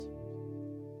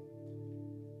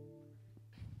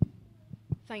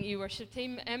Thank you, worship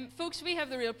team. Folks, we have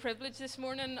the real privilege this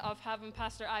morning of having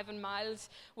Pastor Ivan Miles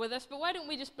with us, but why don't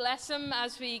we just bless him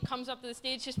as he comes up to the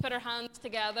stage? Just put our hands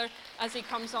together as he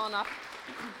comes on up.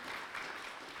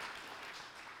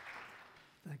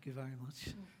 Thank you very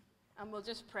much. And we'll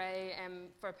just pray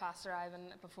for Pastor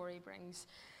Ivan before he brings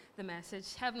the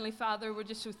message. Heavenly Father, we're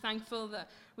just so thankful that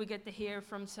we get to hear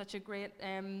from such a great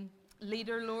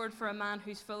leader, Lord, for a man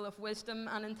who's full of wisdom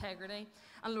and integrity.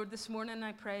 And Lord, this morning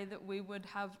I pray that we would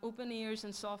have open ears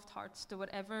and soft hearts to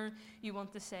whatever you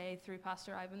want to say through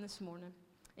Pastor Ivan this morning.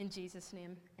 In Jesus'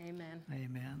 name, amen.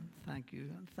 Amen. Thank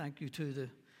you. And thank you to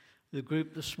the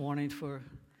group this morning for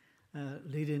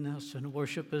leading us in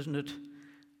worship. Isn't it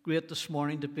great this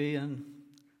morning to be in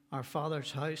our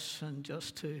Father's house and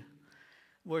just to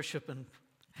worship? And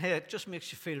hey, it just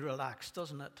makes you feel relaxed,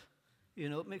 doesn't it? You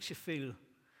know, it makes you feel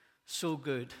so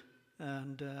good.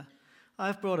 And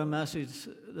I've brought a message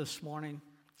this morning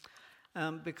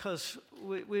because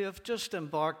we have just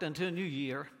embarked into a new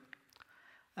year.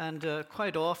 And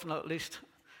quite often, at least,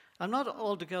 I'm not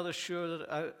altogether sure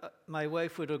that my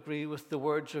wife would agree with the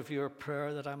words of your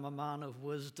prayer that I'm a man of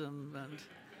wisdom. And in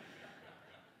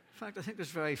fact, I think there's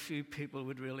very few people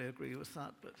would really agree with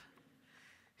that. But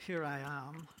here I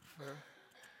am, for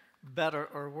better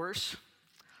or worse.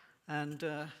 And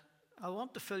I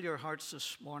want to fill your hearts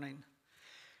this morning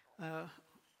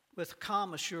with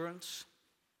calm assurance,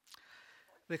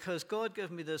 because God gave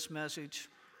me this message.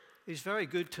 He's very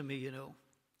good to me, you know.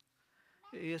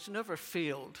 He has never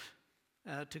failed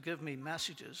to give me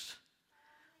messages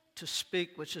to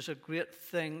speak, which is a great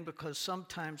thing, because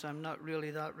sometimes I'm not really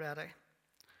that ready.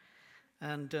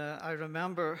 And I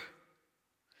remember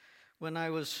when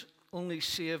I was only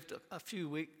saved a few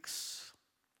weeks,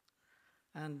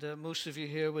 and most of you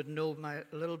here would know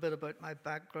a little bit about my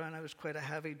background. I was quite a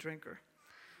heavy drinker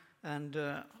and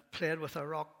played with a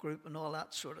rock group and all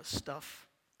that sort of stuff.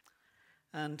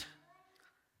 And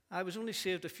I was only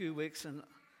saved a few weeks, and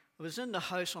I was in the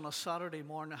house on a Saturday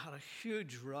morning. I had a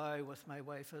huge row with my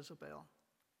wife, Isabel,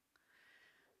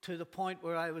 to the point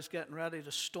where I was getting ready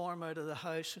to storm out of the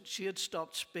house, and she had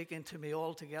stopped speaking to me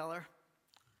altogether.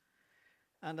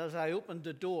 And as I opened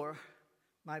the door,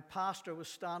 my pastor was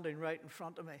standing right in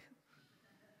front of me.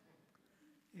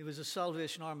 He was a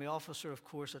Salvation Army officer, of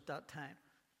course, at that time.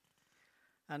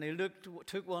 And he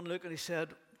took one look, and he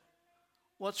said,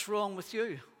 "What's wrong with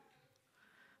you?"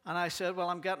 And I said,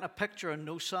 "Well, I'm getting a picture and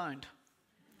no sound,"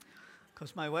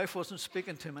 because my wife wasn't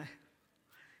speaking to me.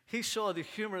 He saw the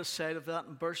humorous side of that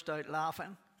and burst out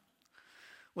laughing,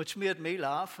 which made me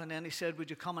laugh. And then he said, "Would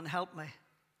you come and help me?"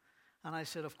 And I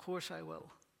said, "Of course I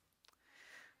will."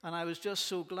 And I was just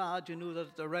so glad, you know, that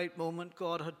at the right moment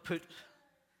God had put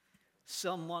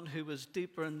someone who was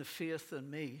deeper in the faith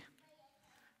than me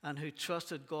and who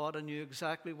trusted God and knew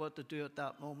exactly what to do at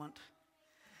that moment.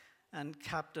 And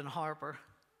Captain Harper,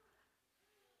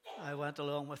 I went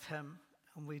along with him,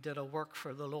 and we did a work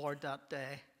for the Lord that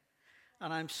day.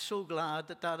 And I'm so glad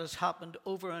that that has happened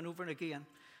over and over again.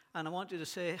 And I want you to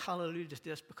say hallelujah to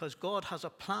this, because God has a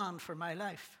plan for my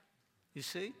life. You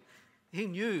see, he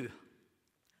knew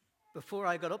before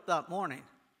I got up that morning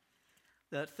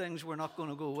that things were not going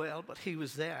to go well, but he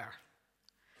was there.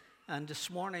 And this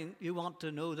morning, you want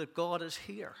to know that God is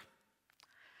here.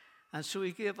 And so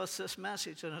he gave us this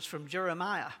message, and it's from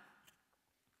Jeremiah.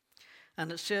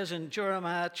 And it says in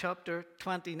Jeremiah chapter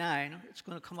 29, it's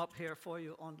going to come up here for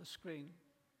you on the screen.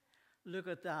 Look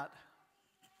at that.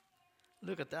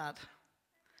 Look at that.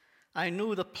 "I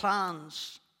know the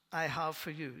plans I have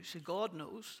for you." See, God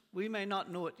knows. We may not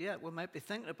know it yet. We might be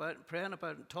thinking about it, praying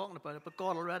about it, and talking about it, but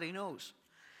God already knows.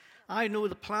 "I know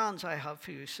the plans I have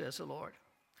for you, says the Lord.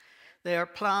 They are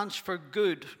plans for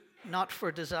good, not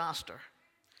for disaster,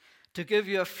 to give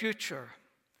you a future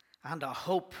and a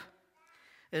hope.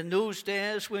 In those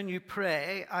days when you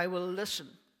pray, I will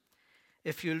listen.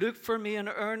 If you look for me in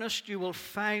earnest, you will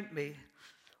find me.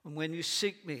 And when you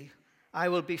seek me, I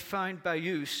will be found by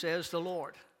you, says the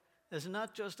Lord." Isn't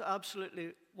that just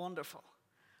absolutely wonderful?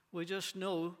 We just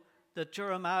know that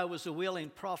Jeremiah was a wailing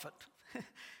prophet.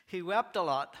 He wept a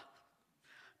lot.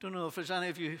 Don't know if there's any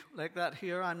of you like that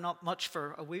here. I'm not much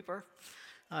for a weeper.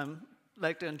 I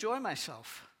like to enjoy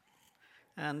myself.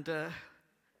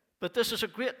 But this is a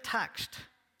great text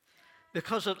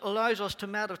because it allows us to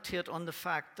meditate on the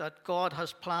fact that God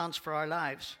has plans for our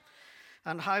lives.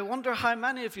 And I wonder how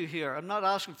many of you here, I'm not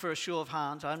asking for a show of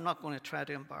hands. I'm not going to try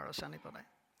to embarrass anybody.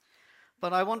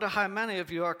 But I wonder how many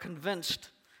of you are convinced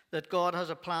that God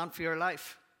has a plan for your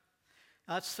life.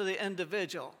 That's for the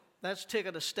individual. Let's take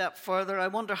it a step further. I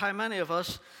wonder how many of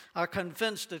us are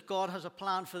convinced that God has a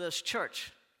plan for this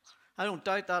church. I don't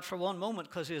doubt that for one moment,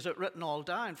 because he has it written all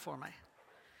down for me.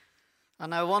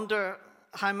 And I wonder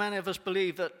how many of us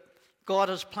believe that God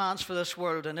has plans for this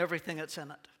world and everything that's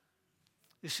in it.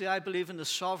 You see, I believe in the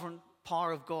sovereign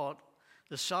power of God,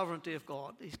 the sovereignty of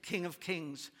God. He's King of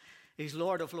kings. He's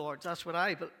Lord of lords. That's what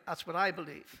I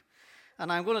believe.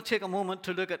 And I'm going to take a moment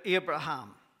to look at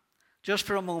Abraham. Just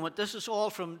for a moment. This is all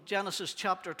from Genesis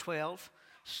chapter 12,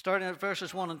 starting at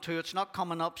verses 1 and 2. It's not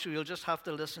coming up, so you'll just have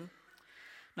to listen.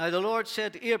 Now the Lord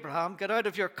said to Abraham, get out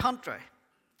of your country.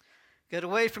 Get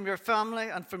away from your family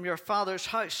and from your father's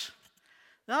house.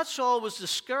 That's always the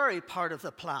scary part of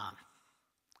the plan.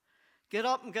 Get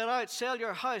up and get out, sell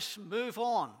your house, move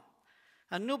on.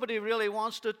 And nobody really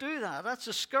wants to do that. That's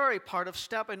the scary part of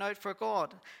stepping out for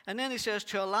God. And then he says,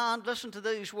 to a land, listen to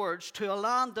these words, to a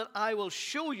land that I will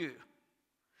show you.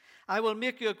 I will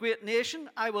make you a great nation.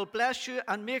 I will bless you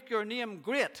and make your name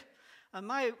great. And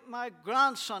my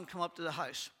grandson came up to the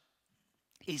house.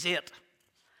 He's 8.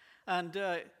 And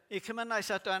he came in and I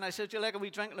sat down. I said, do you like a wee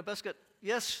drink and a biscuit?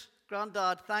 Yes,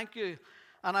 Granddad, thank you.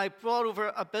 And I brought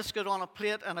over a biscuit on a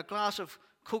plate and a glass of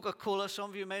Coca-Cola. Some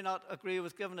of you may not agree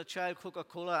with giving a child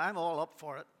Coca-Cola. I'm all up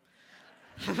for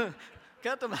it.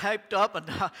 Get them hyped up and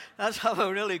let's have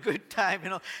a really good time,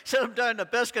 Sit him down the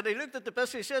biscuit. He looked at the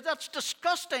biscuit. He said, that's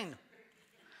disgusting.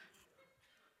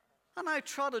 And I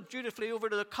trotted dutifully over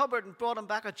to the cupboard and brought him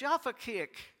back a Jaffa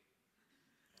cake.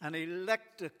 And he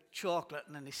licked the chocolate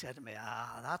and then he said to me,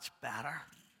 that's better.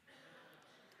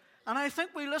 And I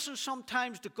think we listen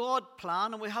sometimes to God's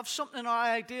plan and we have something in our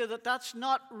idea that that's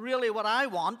not really what I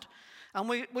want. And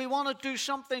we want to do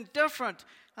something different.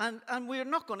 And we're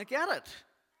not going to get it.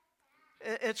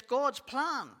 It's God's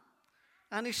plan.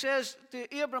 And he says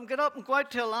to Abram, get up and go out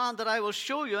to a land that I will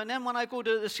show you. And then when I go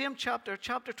to the same chapter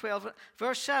 12,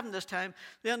 verse 7 this time,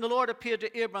 then the Lord appeared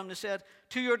to Abram and said,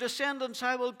 to your descendants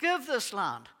I will give this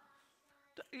land.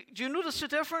 Do you notice the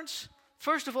difference?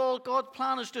 First of all, God's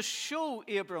plan is to show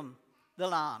Abram the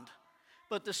land.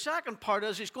 But the second part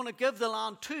is he's going to give the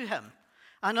land to him.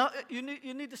 And you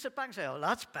need to sit back and say,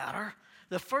 that's better.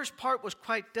 The first part was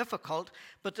quite difficult,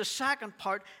 but the second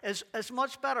part is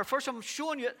much better. First, I'm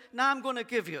showing you it, now I'm going to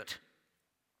give you it.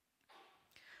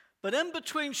 But in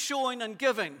between showing and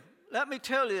giving, let me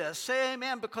tell you this, say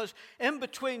amen, because in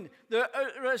between there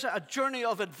is a journey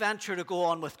of adventure to go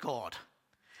on with God.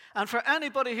 And for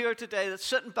anybody here today that's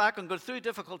sitting back and going through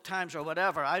difficult times or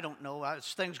whatever, I don't know,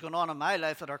 there's things going on in my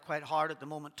life that are quite hard at the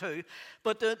moment too.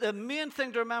 But the main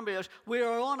thing to remember is we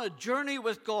are on a journey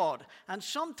with God. And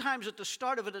sometimes at the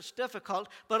start of it, it's difficult,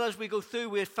 but as we go through,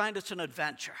 we find it's an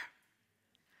adventure.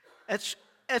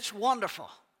 It's wonderful.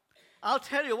 I'll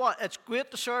tell you what, it's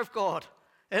great to serve God.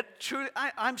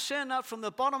 I'm saying that from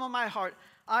the bottom of my heart.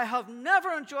 I have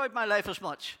never enjoyed my life as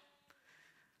much.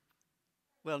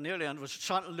 Well, nearly, and was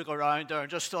trying to look around there and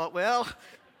just thought, well,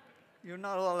 you're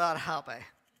not all that happy.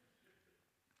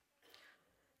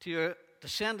 To your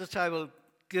descendants I will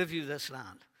give you this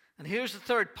land. And here's the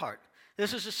third part.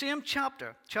 This is the same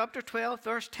chapter, chapter 12,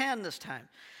 verse 10 this time.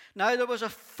 Now there was a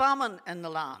famine in the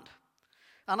land.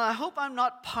 And I hope I'm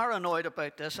not paranoid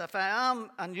about this. If I am,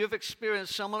 and you've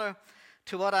experienced similar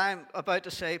to what I'm about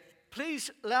to say,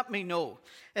 please let me know.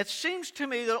 It seems to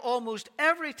me that almost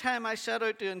every time I set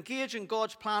out to engage in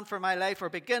God's plan for my life or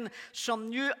begin some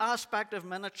new aspect of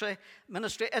ministry,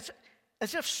 it's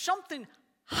as if something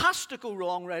has to go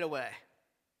wrong right away.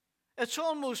 It's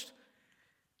almost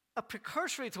a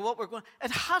precursor to what we're going.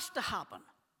 It has to happen.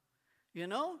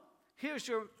 Here's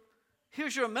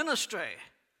your ministry,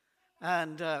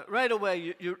 and right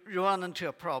away you run into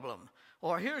a problem.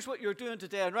 Or here's what you're doing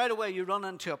today, and right away you run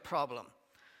into a problem.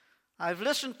 I've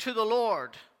listened to the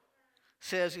Lord,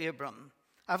 says Abram.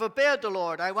 I've obeyed the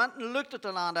Lord. I went and looked at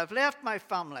the land. I've left my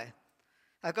family.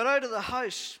 I got out of the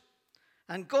house,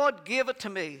 and God gave it to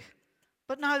me.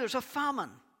 But now there's a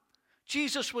famine.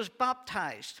 Jesus was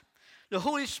baptized. The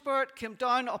Holy Spirit came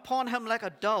down upon him like a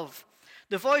dove.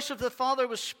 The voice of the Father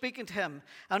was speaking to him,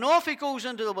 and off he goes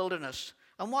into the wilderness.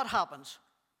 And what happens?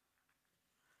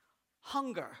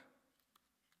 Hunger.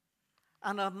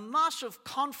 And a massive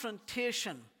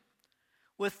confrontation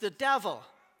with the devil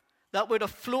that would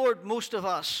have floored most of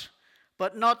us,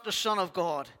 but not the Son of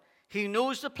God. He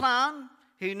knows the plan.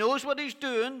 He knows what he's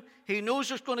doing. He knows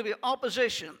there's going to be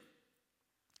opposition.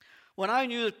 When I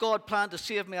knew that God planned to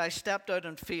save me, I stepped out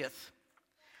in faith.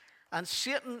 And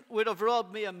Satan would have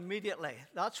robbed me immediately.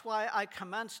 That's why I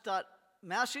commenced that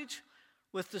message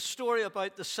with the story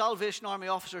about the Salvation Army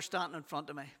officer standing in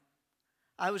front of me.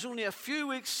 I was only a few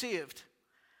weeks saved,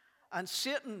 and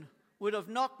Satan would have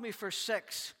knocked me for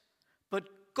 6. But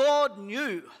God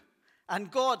knew,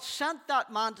 and God sent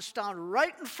that man to stand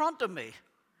right in front of me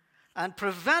and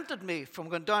prevented me from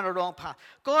going down a wrong path.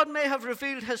 God may have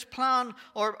revealed his plan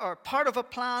or part of a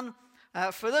plan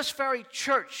for this very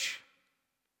church.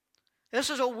 This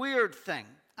is a weird thing.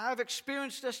 I've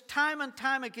experienced this time and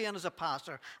time again as a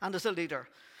pastor and as a leader.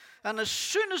 And as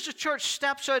soon as the church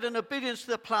steps out in obedience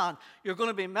to the plan, you're going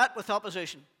to be met with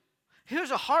opposition.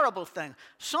 Here's a horrible thing.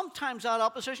 Sometimes that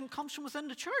opposition comes from within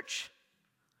the church.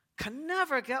 Can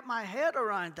never get my head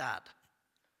around that.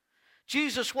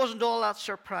 Jesus wasn't all that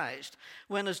surprised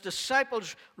when his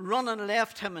disciples run and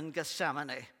left him in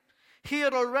Gethsemane. He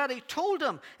had already told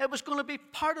them it was going to be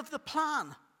part of the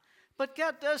plan. But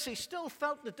get this, he still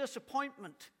felt the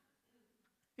disappointment.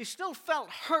 He still felt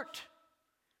hurt.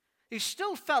 He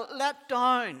still felt let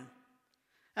down.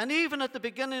 And even at the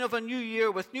beginning of a new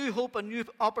year with new hope and new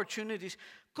opportunities,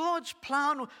 God's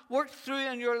plan worked through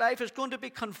in your life is going to be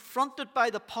confronted by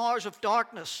the powers of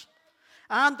darkness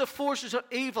and the forces of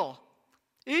evil,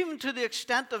 even to the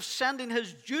extent of sending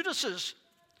his Judases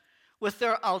with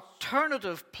their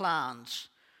alternative plans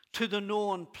to the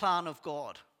known plan of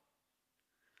God.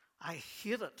 I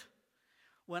hate it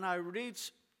when I read,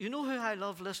 you know who I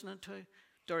love listening to?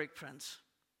 Derek Prince.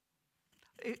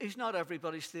 He's not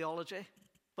everybody's theology,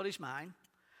 but he's mine.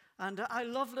 And I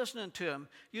love listening to him.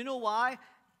 You know why?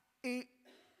 He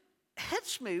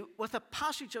hits me with a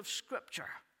passage of Scripture.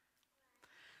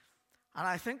 And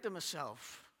I think to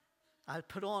myself, I'll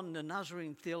put on the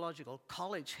Nazarene Theological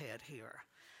College head here.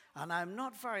 And I'm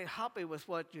not very happy with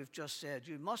what you've just said.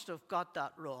 You must have got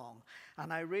that wrong.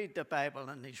 And I read the Bible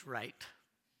and he's right.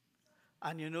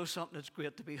 And you know something, it's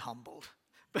great to be humbled.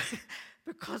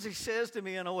 Because he says to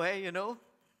me in a way, you know,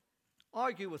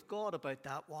 argue with God about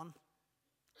that one.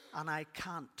 And I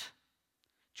can't.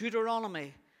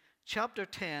 Deuteronomy chapter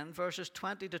 10, verses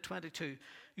 20 to 22.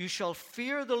 You shall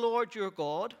fear the Lord your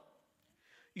God.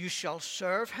 You shall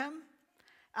serve him.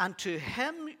 And to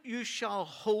him you shall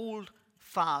hold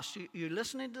fast. You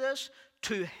listening to this?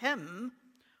 To him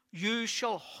you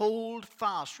shall hold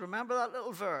fast. Remember that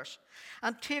little verse.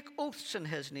 And take oaths in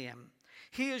his name.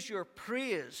 He is your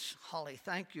praise, Holly,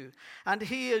 thank you. And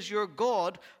he is your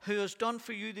God who has done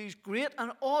for you these great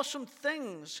and awesome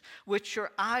things which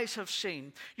your eyes have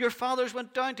seen. Your fathers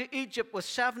went down to Egypt with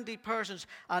 70 persons,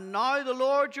 and now the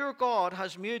Lord your God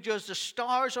has made you as the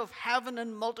stars of heaven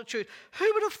in multitude. Who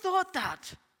would have thought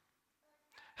that?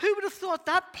 Who would have thought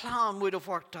that plan would have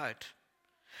worked out?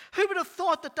 Who would have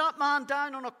thought that that man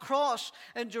down on a cross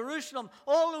in Jerusalem,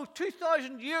 all those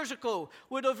 2,000 years ago,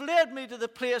 would have led me to the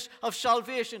place of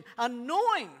salvation? And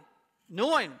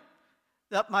knowing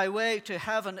that my way to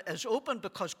heaven is open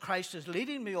because Christ is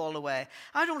leading me all the way.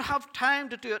 I don't have time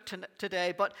to do it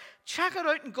today, but check it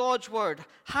out in God's Word.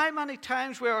 How many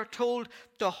times we are told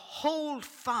to hold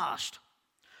fast.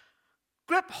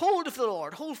 Grip hold of the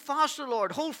Lord. Hold fast to the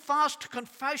Lord. Hold fast to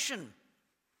confession.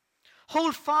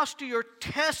 Hold fast to your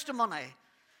testimony.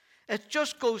 It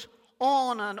just goes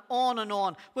on and on and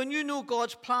on. When you know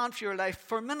God's plan for your life,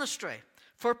 for ministry,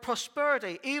 for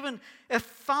prosperity, even if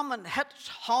famine hits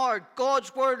hard,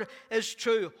 God's word is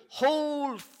true.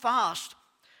 Hold fast,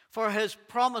 for his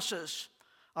promises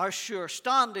are sure.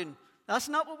 Standing, that's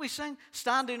not what we sing,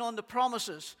 standing on the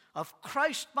promises of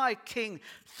Christ my King.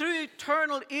 Through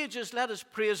eternal ages let his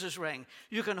praises ring.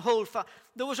 You can hold fast.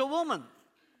 There was a woman.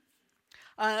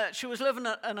 She was living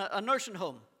in a nursing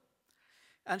home,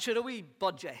 and she had a wee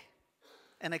budgie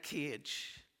in a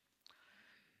cage.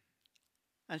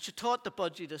 And she taught the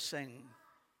budgie to sing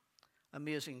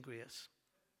Amazing Grace.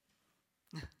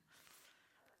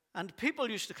 And people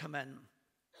used to come in,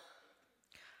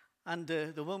 and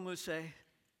the woman would say,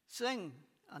 sing,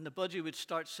 and the budgie would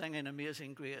start singing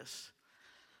Amazing Grace.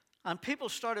 And people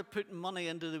started putting money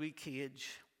into the wee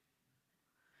cage.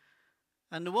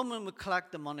 And the woman would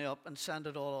collect the money up and send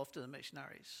it all off to the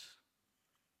missionaries.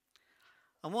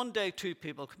 And one day, two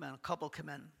people come in, a couple come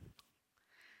in.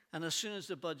 And as soon as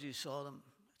the budgie saw them,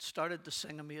 it started to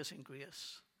sing Amazing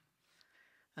Grace.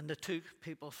 And the two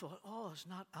people thought, oh, isn't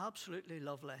that absolutely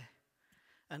lovely?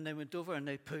 And they went over and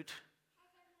they put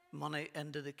money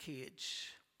into the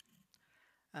cage.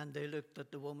 And they looked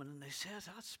at the woman and they said,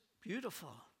 that's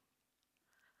beautiful.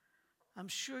 I'm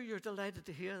sure you're delighted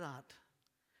to hear that.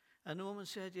 And the woman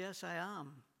said, yes, I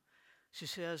am. She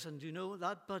says, and you know,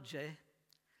 that budgie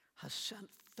has sent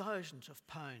thousands of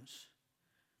pounds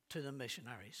to the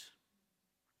missionaries.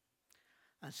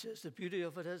 And says, the beauty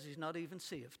of it is he's not even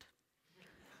saved.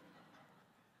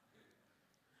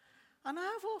 And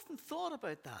I've often thought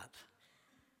about that.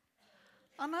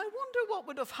 And I wonder what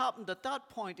would have happened at that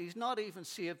point. He's not even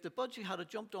saved. The budgie had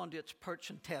jumped onto its perch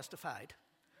and testified.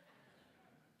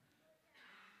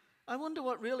 I wonder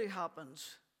what really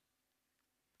happens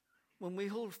when we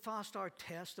hold fast our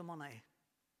testimony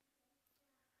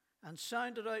and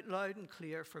sound it out loud and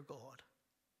clear for God.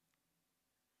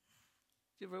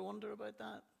 Do you ever wonder about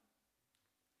that?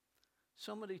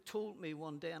 Somebody told me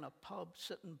one day in a pub,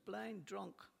 sitting blind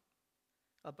drunk,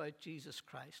 about Jesus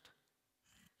Christ.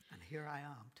 And here I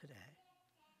am today,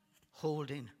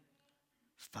 holding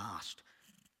fast.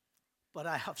 But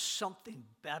I have something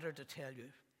better to tell you.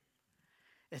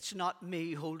 It's not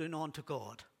me holding on to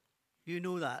God. You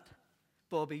know that,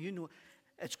 Bobby. You know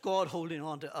it's God holding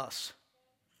on to us.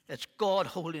 It's God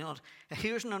holding on.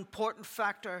 Here's an important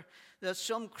factor that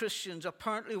some Christians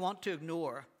apparently want to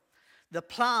ignore. The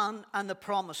plan and the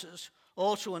promises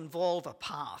also involve a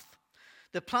path.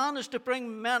 The plan is to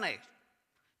bring many.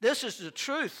 This is the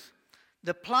truth.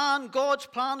 The plan, God's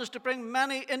plan, is to bring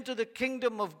many into the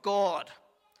kingdom of God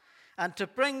and to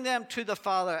bring them to the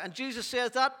Father. And Jesus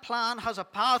says that plan has a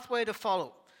pathway to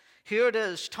follow. Here it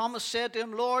is. Thomas said to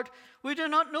him, Lord, we do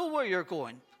not know where you're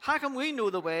going. How can we know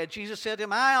the way? Jesus said to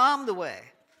him, I am the way.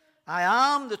 I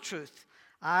am the truth.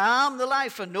 I am the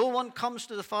life, and no one comes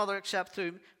to the Father except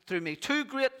through me. Two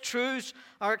great truths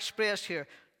are expressed here.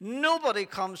 Nobody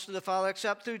comes to the Father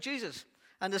except through Jesus.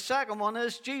 And the second one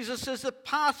is Jesus is the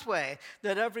pathway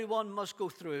that everyone must go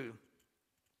through.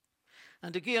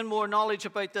 And to gain more knowledge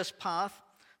about this path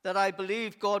that I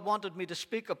believe God wanted me to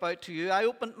speak about to you, I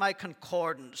opened my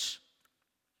concordance.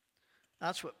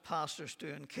 That's what pastors do,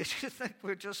 in case you think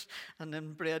we're just an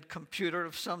inbred computer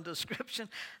of some description.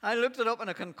 I looked it up in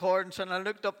a concordance, and I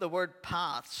looked up the word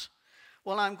paths.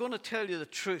 Well, I'm going to tell you the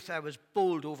truth. I was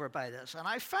bowled over by this, and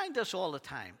I find this all the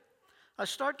time. I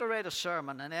start to write a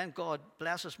sermon, and then God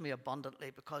blesses me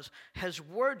abundantly because His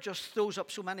Word just throws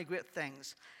up so many great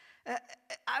things.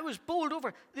 I was bowled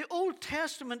over. The Old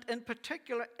Testament in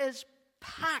particular is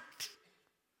packed.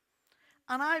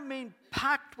 And I mean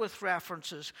packed with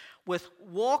references, with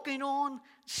walking on,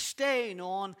 staying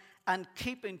on, and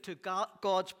keeping to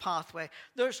God's pathway.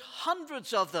 There's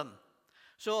hundreds of them.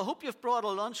 So I hope you've brought a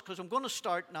lunch, because I'm going to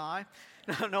start now.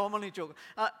 No, I'm only joking.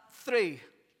 3.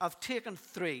 I've taken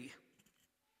 3.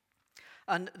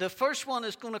 And the first one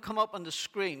is going to come up on the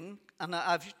screen. And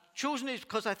I've chosen these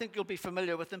because I think you'll be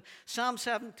familiar with them. Psalm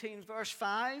 17, verse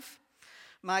 5.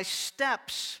 My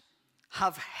steps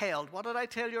have held. What did I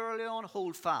tell you earlier on?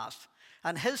 Hold fast.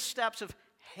 And his steps have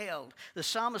held. The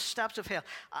psalmist's steps have held.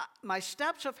 My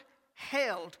steps have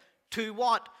held to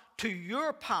what? To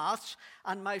your paths,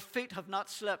 and my feet have not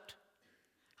slipped.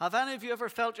 Have any of you ever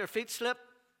felt your feet slip?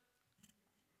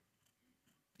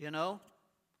 You know,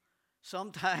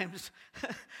 sometimes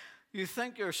you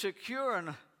think you're secure.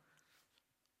 And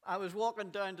I was walking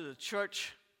down to the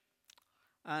church,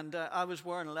 and I was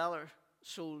wearing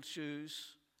leather-soled shoes.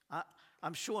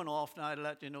 I'm showing off now to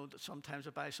let you know that sometimes I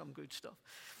buy some good stuff.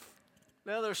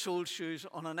 Leather-soled shoes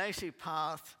on an icy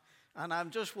path. And I'm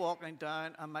just walking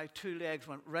down, and my 2 legs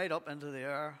went right up into the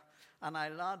air, and I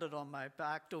landed on my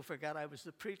back. Don't forget, I was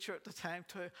the preacher at the time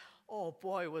too. Oh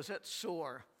boy, was it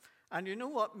sore. And you know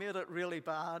what made it really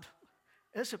bad?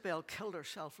 Isabel killed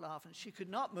herself laughing. She could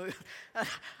not move. And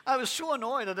I was so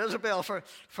annoyed at Isabel for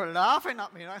laughing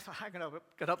at me. And I thought, I'm going to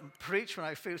get up and preach when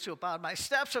I feel so bad. My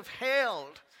steps have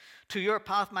held to your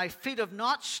path. My feet have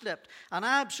not slipped. And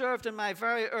I observed in my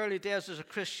very early days as a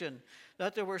Christian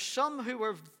that there were some who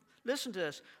were... Listen to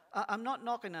this. I'm not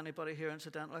knocking anybody here,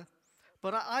 incidentally.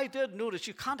 But I did notice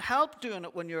you can't help doing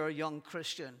it when you're a young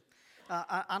Christian.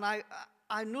 And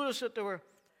I noticed that there were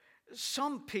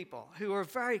some people who were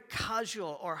very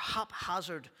casual or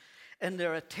haphazard in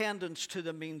their attendance to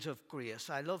the means of grace.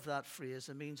 I love that phrase,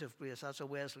 the means of grace. That's a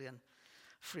Wesleyan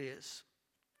phrase.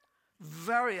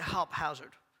 Very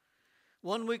haphazard.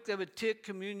 One week they would take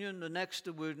communion, the next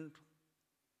they wouldn't.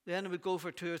 Then it would go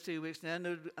for 2 or 3 weeks, and then they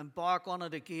would embark on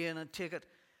it again and take it,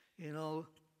 you know.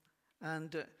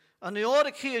 And on the odd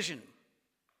occasion,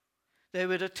 they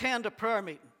would attend a prayer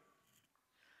meeting.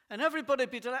 And everybody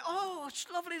would be delighted. Oh, it's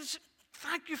lovely.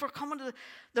 Thank you for coming to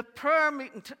the prayer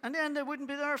meeting. And then they wouldn't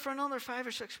be there for another 5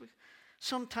 or 6 weeks.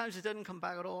 Sometimes they didn't come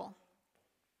back at all.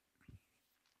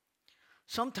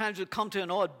 Sometimes they'd come to an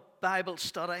odd Bible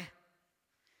study.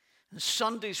 And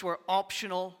Sundays were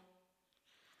optional.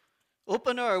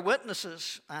 Open-air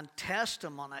witnesses and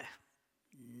testimony,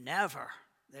 never.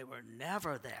 They were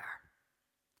never there.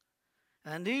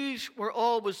 And these were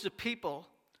always the people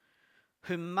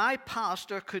whom my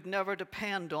pastor could never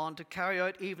depend on to carry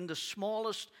out even the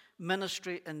smallest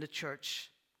ministry in the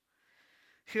church.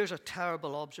 Here's a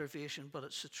terrible observation, but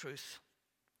it's the truth.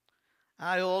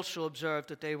 I also observed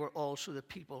that they were also the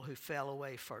people who fell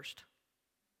away first.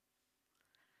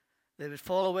 They would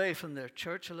fall away from their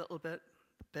church a little bit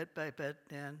by bit,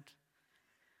 and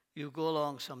you go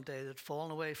along someday that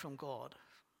fallen away from God.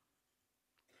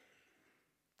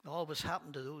 It always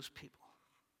happened to those people.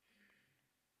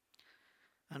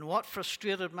 And what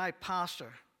frustrated my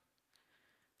pastor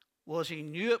was he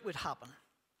knew it would happen.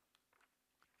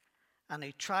 And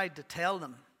he tried to tell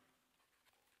them,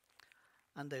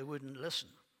 and they wouldn't listen.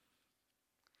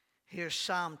 Here's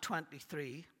Psalm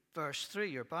 23, verse 3.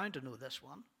 You're bound to know this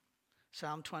one.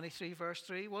 Psalm 23, verse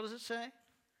 3. What does it say?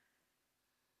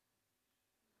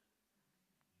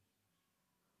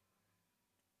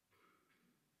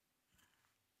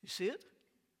 You see it?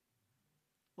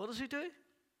 What does he do?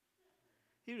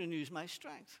 He renews my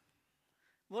strength.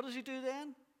 What does he do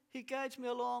then? He guides me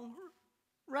along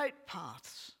right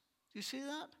paths. Do you see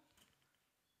that?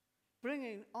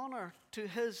 Bringing honor to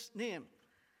his name.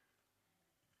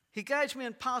 He guides me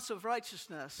in paths of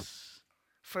righteousness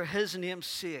for his name's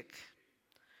sake.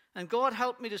 And God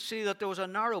helped me to see that there was a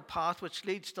narrow path which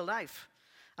leads to life,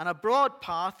 and a broad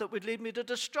path that would lead me to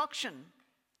destruction.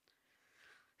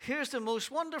 Here's the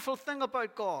most wonderful thing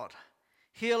about God.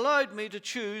 He allowed me to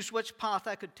choose which path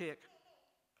I could take.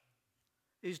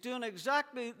 He's doing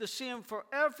exactly the same for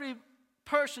every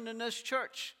person in this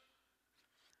church.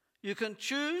 You can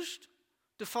choose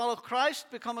to follow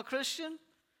Christ, become a Christian,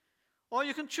 or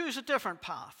you can choose a different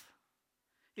path.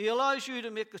 He allows you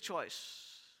to make the choice.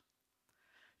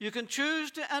 You can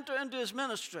choose to enter into his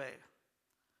ministry.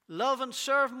 Love and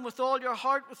serve him with all your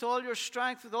heart, with all your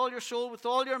strength, with all your soul, with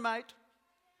all your might.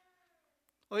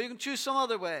 Or you can choose some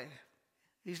other way.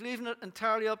 He's leaving it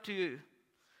entirely up to you.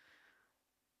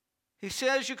 He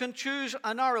says you can choose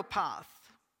a narrow path,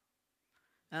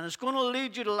 and it's going to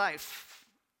lead you to life.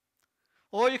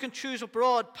 Or you can choose a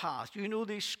broad path. You know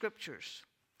these scriptures.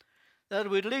 That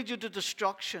would lead you to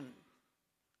destruction.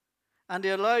 And he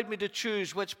allowed me to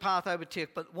choose which path I would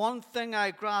take. But one thing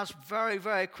I grasped very,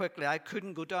 very quickly, I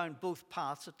couldn't go down both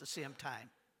paths at the same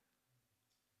time.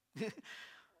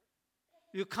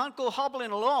 You can't go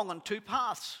hobbling along on two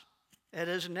paths. It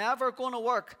is never going to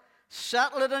work.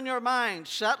 Settle it in your mind,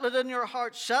 settle it in your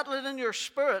heart, settle it in your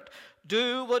spirit.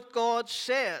 Do what God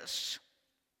says.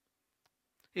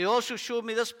 He also showed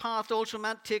me this path also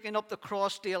meant taking up the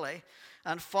cross daily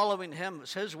and following him. It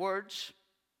was his words.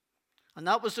 And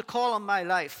that was the call on my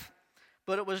life.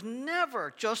 But it was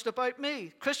never just about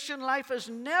me. Christian life is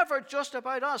never just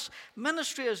about us.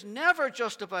 Ministry is never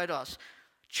just about us.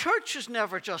 Church is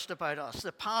never just about us.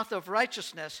 The path of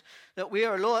righteousness that we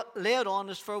are led on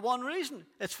is for one reason.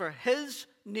 It's for his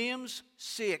name's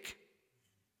sake.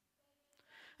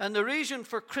 And the reason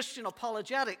for Christian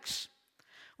apologetics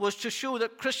was to show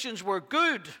that Christians were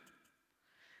good.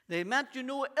 They meant you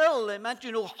no ill. They meant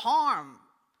you no harm.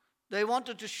 They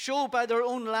wanted to show by their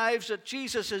own lives that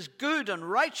Jesus is good and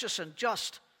righteous and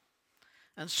just.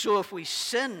 And so if we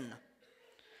sin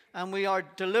and we are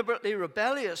deliberately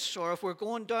rebellious, or if we're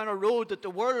going down a road that the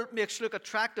world makes look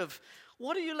attractive,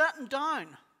 what are you letting down?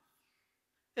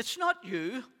 It's not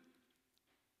you.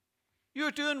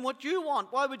 You're doing what you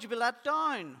want. Why would you be let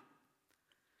down?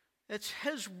 It's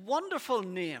his wonderful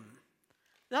name,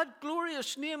 that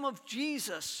glorious name of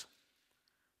Jesus,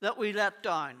 that we let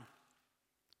down.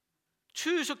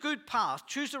 Choose a good path.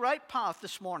 Choose the right path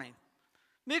this morning.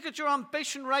 Make it your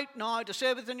ambition right now to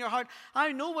say within your heart,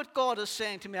 I know what God is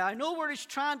saying to me. I know where he's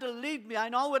trying to lead me. I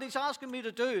know what he's asking me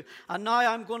to do. And now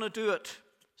I'm going to do it.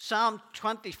 Psalm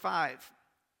 25,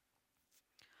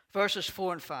 verses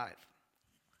 4 and 5.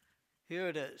 Here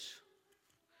it is.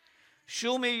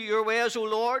 Show me your ways, O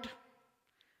Lord.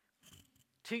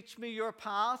 Teach me your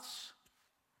paths.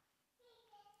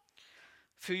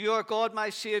 For you are God, my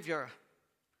Savior,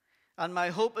 and my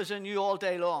hope is in you all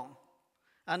day long.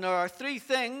 And there are three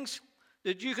things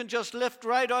that you can just lift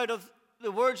right out of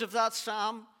the words of that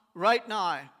psalm right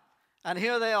now. And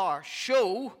here they are.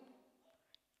 Show,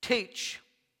 teach,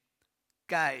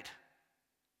 guide.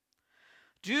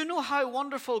 Do you know how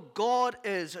wonderful God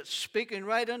is at speaking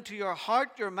right into your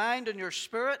heart, your mind, and your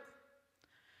spirit?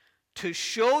 To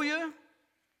show you,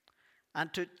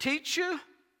 and to teach you,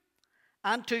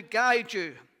 and to guide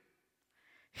you.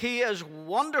 He is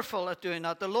wonderful at doing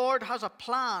that. The Lord has a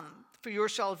plan for your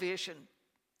salvation.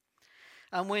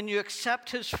 And when you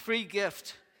accept his free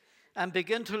gift and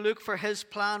begin to look for his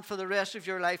plan for the rest of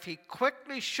your life, he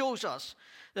quickly shows us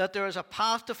that there is a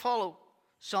path to follow.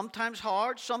 Sometimes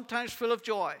hard, sometimes full of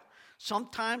joy.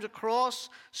 Sometimes a cross,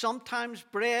 sometimes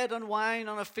bread and wine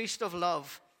on a feast of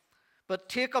love. But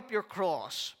take up your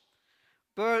cross.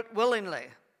 Bear it willingly.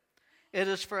 It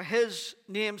is for his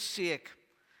name's sake,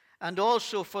 and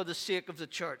also for the sake of the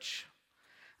church.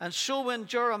 And so when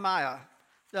Jeremiah,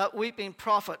 that weeping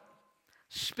prophet,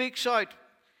 speaks out,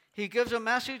 he gives a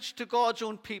message to God's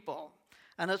own people.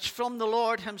 And it's from the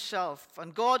Lord himself.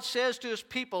 And God says to his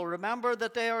people, remember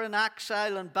that they are in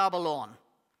exile in Babylon.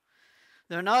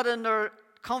 They're not in their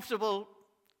comfortable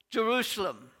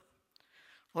Jerusalem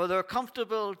or their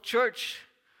comfortable church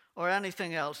or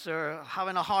anything else. They're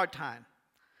having a hard time.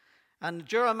 And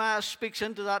Jeremiah speaks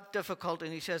into that difficulty,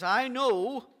 and he says, I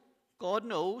know, God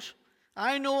knows,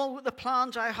 I know the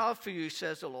plans I have for you,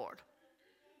 says the Lord.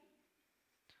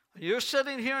 You're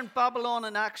sitting here in Babylon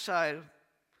in exile,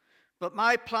 but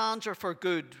my plans are for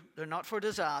good. They're not for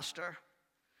disaster.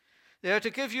 They are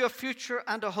to give you a future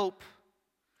and a hope.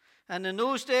 And in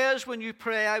those days when you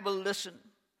pray, I will listen.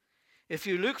 If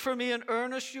you look for me in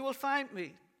earnest, you will find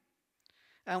me.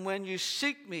 And when you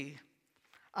seek me,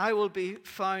 I will be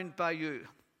found by you.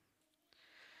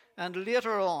 And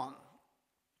later on,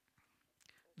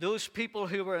 those people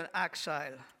who were in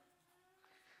exile,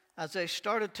 as they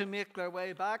started to make their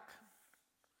way back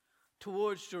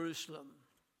towards Jerusalem,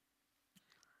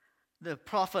 the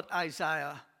prophet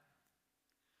Isaiah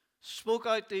spoke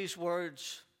out these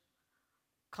words,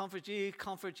 comfort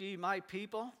ye, my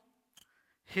people.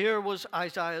 Here was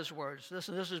Isaiah's words.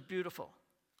 Listen, this is beautiful.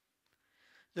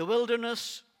 The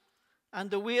wilderness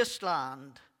and the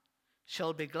wasteland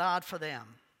shall be glad for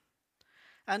them,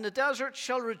 and the desert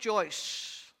shall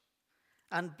rejoice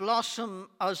and blossom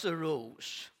as the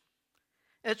rose.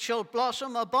 It shall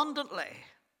blossom abundantly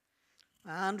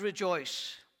and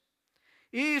rejoice,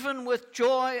 even with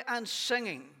joy and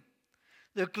singing.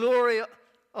 The glory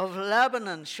of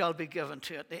Lebanon shall be given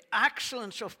to it, the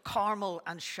excellence of Carmel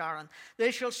and Sharon.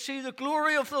 They shall see the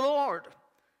glory of the Lord,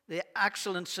 the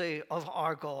excellency of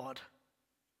our God.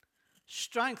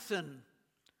 Strengthen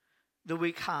the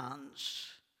weak hands.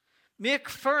 Make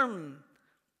firm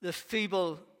the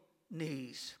feeble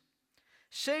knees.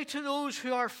 Say to those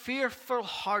who are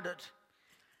fearful-hearted,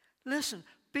 listen,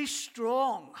 be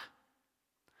strong.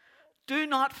 Do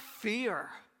not fear.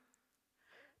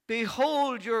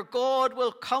 Behold, your God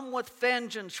will come with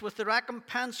vengeance, with the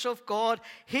recompense of God.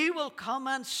 He will come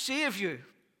and save you.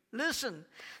 Listen,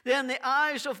 then the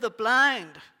eyes of the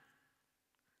blind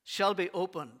shall be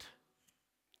opened,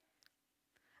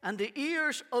 and the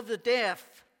ears of the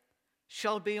deaf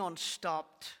shall be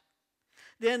unstopped.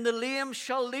 Then the lame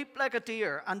shall leap like a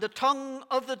deer, and the tongue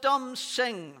of the dumb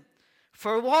sing.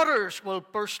 For waters will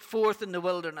burst forth in the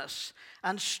wilderness,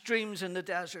 and streams in the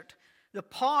desert. The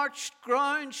parched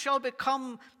ground shall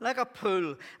become like a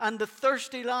pool, and the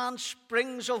thirsty land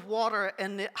springs of water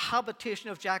in the habitation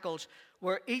of jackals,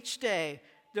 where each day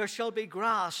there shall be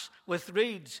grass with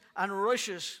reeds and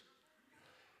rushes.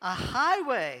 A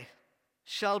highway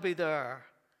shall be there,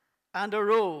 and a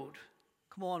road.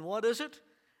 Come on, what is it?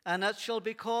 And it shall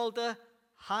be called the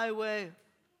highway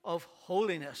of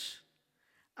holiness,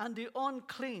 and the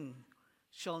unclean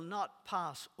shall not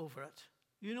pass over it.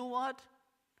 You know what?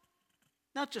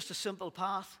 Not just a simple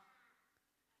path.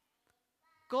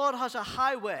 God has a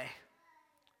highway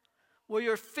where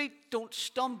your feet don't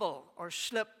stumble or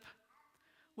slip,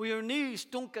 where your knees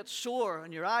don't get sore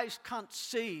and your eyes can't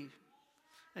see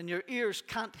and your ears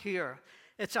can't hear.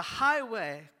 It's a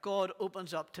highway God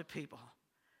opens up to people.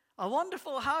 A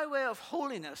wonderful highway of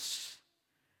holiness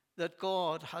that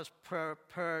God has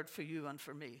prepared for you and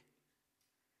for me.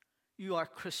 You are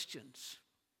Christians.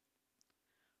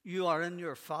 You are in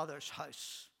your Father's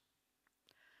house.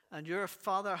 And your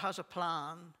Father has a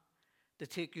plan to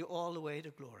take you all the way to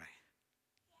glory.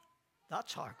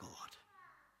 That's our God.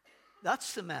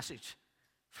 That's the message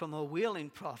from a wailing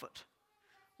prophet,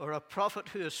 or a prophet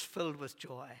who is filled with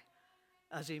joy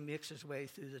as he makes his way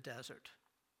through the desert.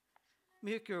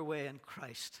 Make your way in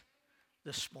Christ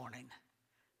this morning.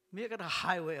 Make it a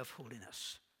highway of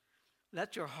holiness.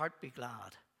 Let your heart be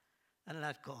glad and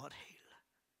let God heal.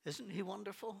 Isn't he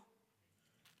wonderful?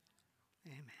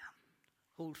 Amen.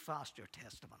 Hold fast your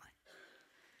testimony.